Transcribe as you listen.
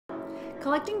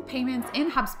Collecting payments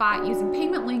in HubSpot using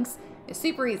payment links is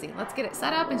super easy. Let's get it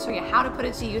set up and show you how to put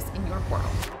it to use in your portal.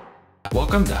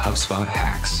 Welcome to HubSpot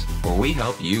Hacks, where we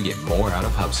help you get more out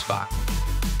of HubSpot.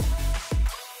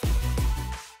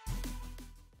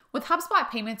 With HubSpot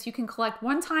Payments, you can collect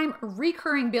one-time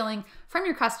recurring billing from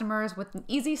your customers with an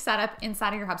easy setup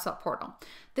inside of your HubSpot portal.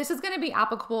 This is going to be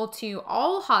applicable to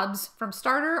all hubs from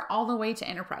starter all the way to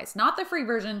enterprise, not the free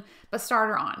version, but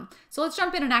starter on. So let's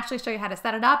jump in and actually show you how to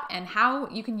set it up and how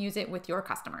you can use it with your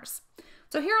customers.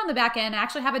 So here on the back end, I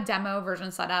actually have a demo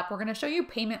version set up. We're going to show you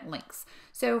payment links.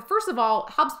 So first of all,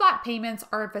 HubSpot payments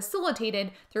are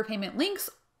facilitated through payment links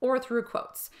or through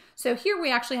quotes. So here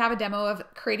we actually have a demo of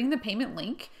creating the payment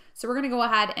link. So we're going to go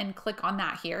ahead and click on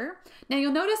that here. Now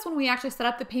you'll notice when we actually set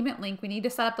up the payment link, we need to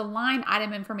set up the line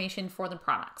item information for the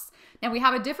products. Now we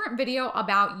have a different video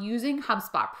about using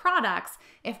HubSpot products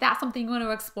if that's something you want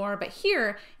to explore, but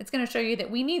here it's going to show you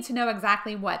that we need to know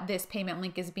exactly what this payment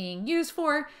link is being used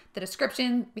for, the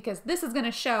description, because this is going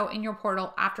to show in your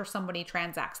portal after somebody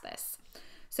transacts this.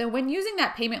 So when using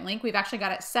that payment link, we've actually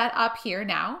got it set up here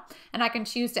now, and I can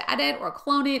choose to edit or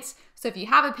clone it. So if you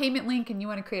have a payment link and you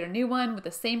want to create a new one with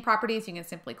the same properties, you can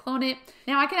simply clone it.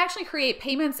 Now I can actually create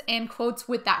payments and quotes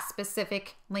with that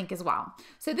specific link as well.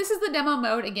 So this is the demo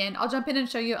mode. Again, I'll jump in and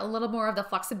show you a little more of the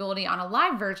flexibility on a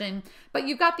live version, but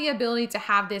you've got the ability to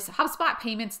have this HubSpot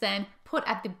payments then put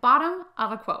at the bottom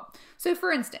of a quote. So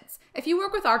for instance, if you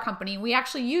work with our company, we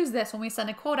actually use this when we send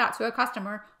a quote out to a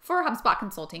customer for HubSpot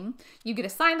consulting. You get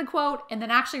assigned the quote, and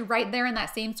then actually right there in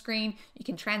that same screen, you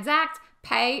can transact,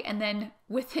 pay, and then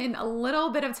within a little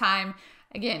bit of time,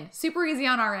 again, super easy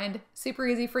on our end, super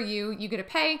easy for you. You get to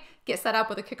pay, get set up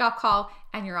with a kickoff call,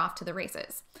 and you're off to the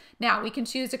races. Now, we can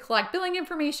choose to collect billing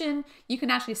information. You can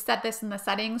actually set this in the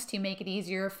settings to make it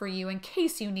easier for you in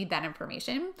case you need that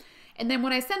information. And then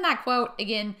when I send that quote,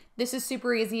 again, this is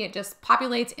super easy. It just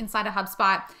populates inside of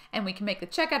HubSpot, and we can make the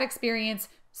checkout experience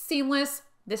seamless.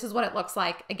 This is what it looks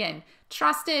like. Again,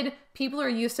 trusted, people are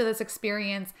used to this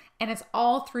experience, and it's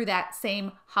all through that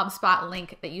same HubSpot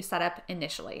link that you set up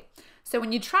initially. So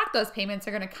when you track those payments,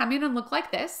 they're going to come in and look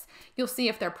like this. You'll see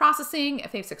if they're processing,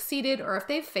 if they've succeeded, or if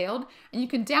they've failed, and you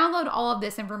can download all of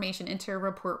this information into a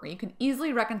report where you can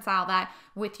easily reconcile that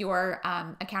with your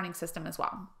accounting system as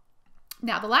well.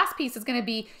 Now, the last piece is going to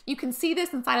be, you can see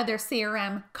this inside of their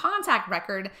CRM contact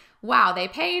record. Wow, they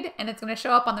paid, and it's going to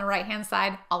show up on the right-hand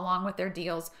side along with their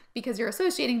deals because you're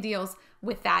associating deals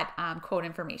with that quote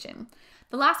information.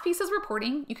 The last piece is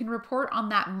reporting. You can report on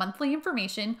that monthly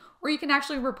information, or you can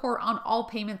actually report on all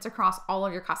payments across all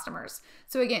of your customers.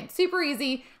 So again, super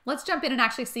easy. Let's jump in and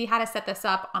actually see how to set this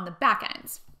up on the back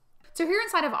end. So here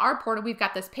inside of our portal, we've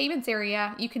got this payments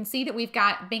area. You can see that we've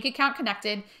got bank account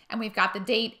connected, and we've got the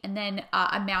date and then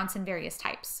amounts in various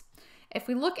types. If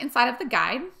we look inside of the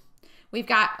guide, we've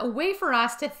got a way for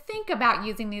us to think about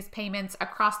using these payments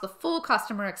across the full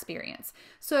customer experience.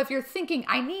 So if you're thinking,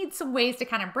 I need some ways to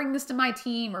kind of bring this to my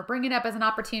team or bring it up as an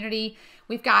opportunity,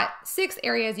 we've got 6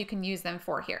 areas you can use them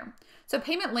for here. So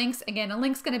payment links, again, a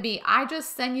link's going to be, I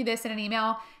just send you this in an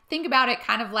email. Think about it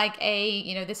kind of like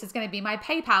this is going to be my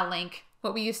PayPal link,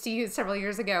 what we used to use several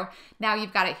years ago. Now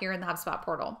you've got it here in the HubSpot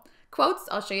portal. Quotes,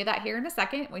 I'll show you that here in a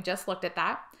second. We just looked at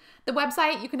that. The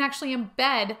website, you can actually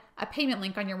embed a payment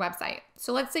link on your website.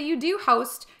 So let's say you do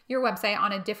host your website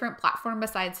on a different platform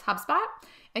besides HubSpot,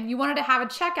 and you wanted to have a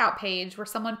checkout page where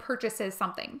someone purchases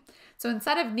something. So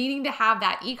instead of needing to have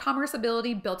that e-commerce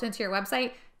ability built into your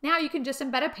website, now you can just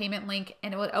embed a payment link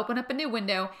and it will open up a new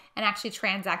window and actually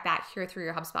transact that here through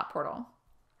your HubSpot portal.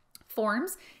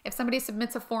 Forms, if somebody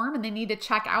submits a form and they need to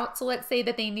check out, so let's say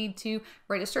that they need to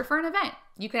register for an event,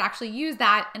 you could actually use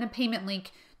that in a payment link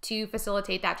to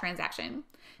facilitate that transaction.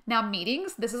 Now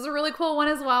meetings, this is a really cool one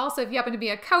as well. So if you happen to be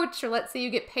a coach, or let's say you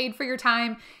get paid for your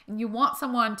time and you want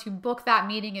someone to book that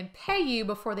meeting and pay you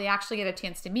before they actually get a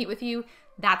chance to meet with you,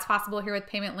 that's possible here with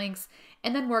payment links.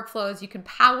 And then workflows, you can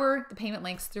power the payment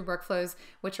links through workflows,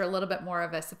 which are a little bit more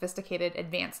of a sophisticated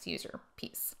advanced user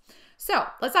piece. So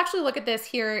let's actually look at this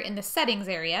here in the settings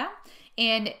area.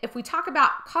 And if we talk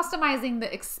about customizing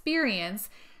the experience,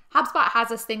 HubSpot has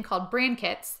this thing called brand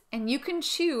kits, and you can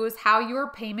choose how your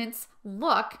payments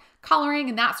look, coloring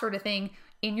and that sort of thing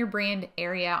in your brand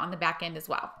area on the back end as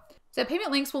well. So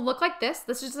payment links will look like this.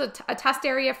 This is just a test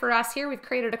area for us here. We've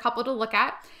created a couple to look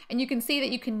at, and you can see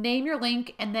that you can name your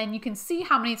link, and then you can see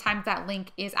how many times that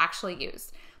link is actually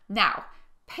used. Now,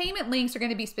 payment links are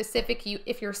going to be specific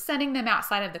if you're sending them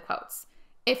outside of the quotes.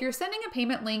 If you're sending a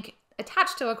payment link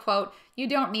attached to a quote, you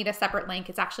don't need a separate link.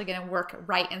 It's actually going to work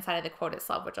right inside of the quote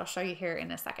itself, which I'll show you here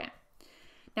in a second.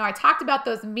 Now I talked about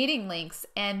those meeting links,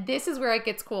 and this is where it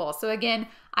gets cool. So again,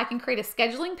 I can create a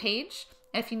scheduling page.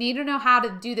 And if you need to know how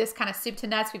to do this kind of soup to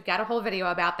nuts, we've got a whole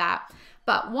video about that.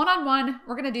 But one-on-one,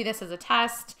 we're gonna do this as a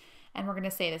test, and we're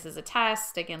gonna say this is a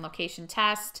test, again, location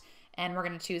test, and we're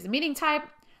gonna choose a meeting type.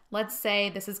 Let's say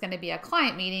this is gonna be a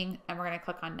client meeting, and we're gonna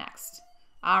click on next.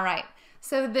 All right,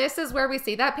 so this is where we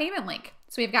see that payment link.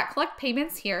 So we've got collect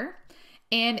payments here.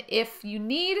 And if you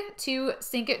need to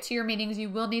sync it to your meetings, you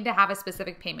will need to have a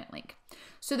specific payment link.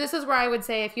 So this is where I would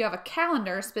say if you have a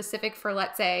calendar specific for,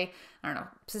 let's say, I don't know,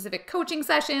 specific coaching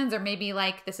sessions, or maybe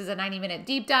like this is a 90-minute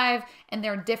deep dive and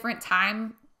they're different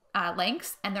time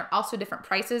lengths and they're also different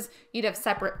prices, you'd have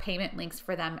separate payment links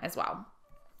for them as well.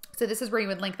 So this is where you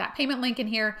would link that payment link in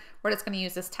here. We're just going to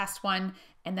use this test one,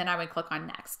 and then I would click on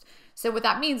next. So what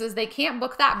that means is they can't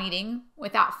book that meeting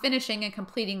without finishing and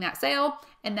completing that sale,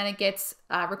 and then it gets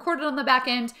recorded on the back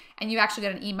end, and you actually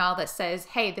get an email that says,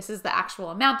 hey, this is the actual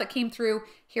amount that came through,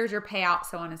 here's your payout,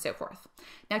 so on and so forth.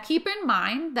 Now keep in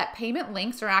mind that payment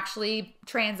links are actually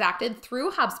transacted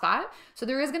through HubSpot, so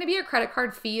there is going to be a credit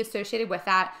card fee associated with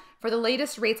that. For the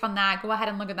latest rates on that, go ahead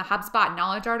and look at the HubSpot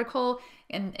knowledge article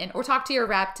or talk to your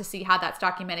rep to see how that's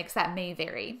documented, because that may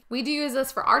vary. We do use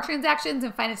this for our transactions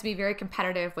and find it to be very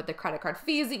competitive with the credit card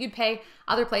fees that you'd pay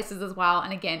other places as well.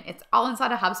 And again, it's all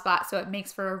inside of HubSpot, so it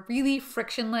makes for a really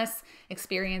frictionless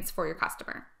experience for your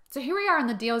customer. So here we are in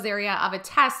the deals area of a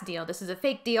test deal. This is a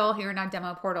fake deal here in our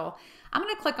demo portal. I'm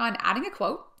going to click on adding a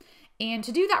quote. And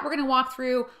to do that, we're going to walk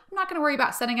through. I'm not going to worry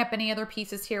about setting up any other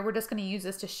pieces here. We're just going to use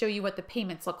this to show you what the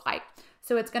payments look like.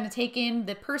 So it's going to take in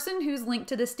the person who's linked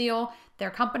to this deal, their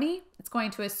company. It's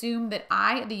going to assume that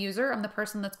I, the user, am the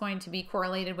person that's going to be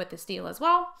correlated with this deal as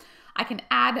well. I can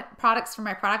add products from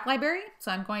my product library.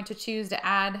 So I'm going to choose to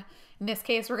add, in this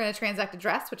case, we're going to transact a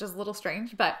dress, which is a little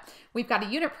strange, but we've got a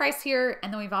unit price here.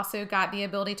 And then we've also got the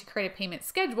ability to create a payment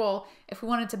schedule if we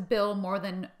wanted to bill more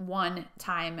than one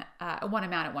amount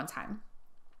at one time.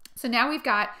 So now we've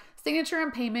got signature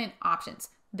and payment options.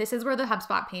 This is where the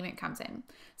HubSpot payment comes in.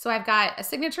 So I've got a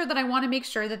signature that I want to make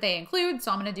sure that they include.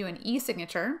 So I'm going to do an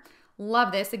e-signature.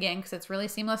 Love this again, because it's really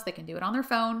seamless. They can do it on their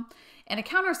phone. And a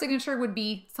counter signature would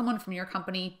be someone from your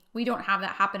company. We don't have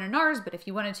that happen in ours, but if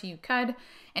you wanted to, you could.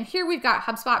 And here we've got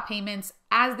HubSpot payments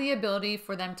as the ability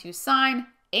for them to sign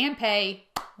and pay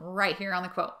right here on the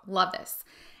quote. Love this.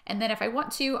 And then if I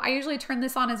want to, I usually turn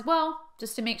this on as well,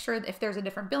 just to make sure that if there's a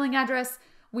different billing address.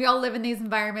 We all live in these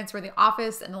environments where the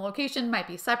office and the location might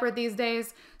be separate these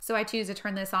days. So I choose to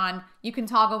turn this on. You can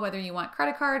toggle whether you want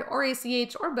credit card or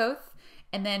ACH or both.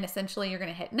 And then essentially you're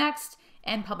going to hit next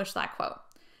and publish that quote.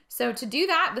 So to do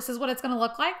that, this is what it's going to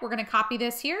look like. We're going to copy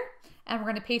this here and we're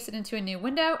going to paste it into a new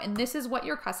window. And this is what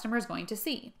your customer is going to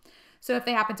see. So if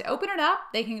they happen to open it up,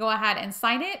 they can go ahead and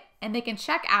sign it and they can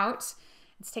check out.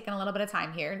 It's taking a little bit of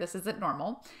time here. This isn't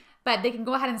normal. But they can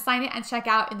go ahead and sign it and check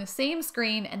out in the same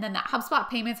screen, and then that HubSpot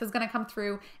payments is going to come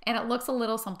through, and it looks a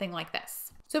little something like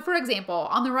this. So for example,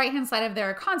 on the right-hand side of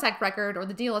their contact record or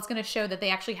the deal, it's going to show that they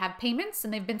actually have payments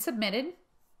and they've been submitted.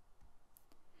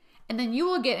 And then you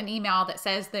will get an email that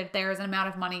says that there is an amount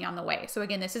of money on the way. So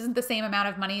again, this isn't the same amount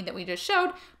of money that we just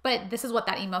showed, but this is what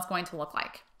that email is going to look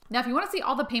like. Now, if you want to see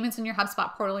all the payments in your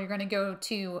HubSpot portal, you're going to go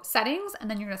to settings, and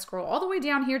then you're going to scroll all the way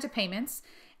down here to payments.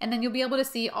 And then you'll be able to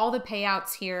see all the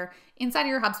payouts here inside of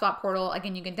your HubSpot portal.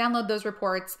 Again, you can download those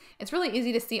reports. It's really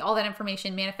easy to see all that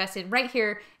information manifested right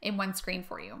here in one screen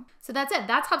for you. So that's it.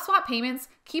 That's HubSpot payments.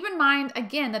 Keep in mind,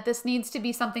 again, that this needs to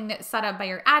be something that's set up by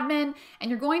your admin,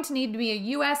 and you're going to need to be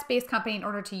a US-based company in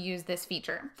order to use this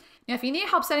feature. Now, if you need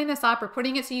help setting this up or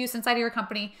putting it to use inside of your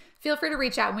company, feel free to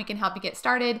reach out and we can help you get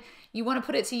started. You want to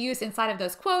put it to use inside of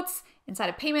those quotes, inside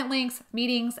of payment links,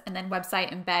 meetings, and then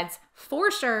website embeds for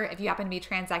sure if you happen to be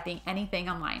transacting anything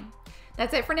online.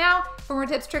 That's it for now. For more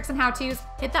tips, tricks, and how-tos,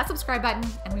 hit that subscribe button,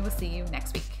 and we will see you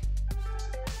next week.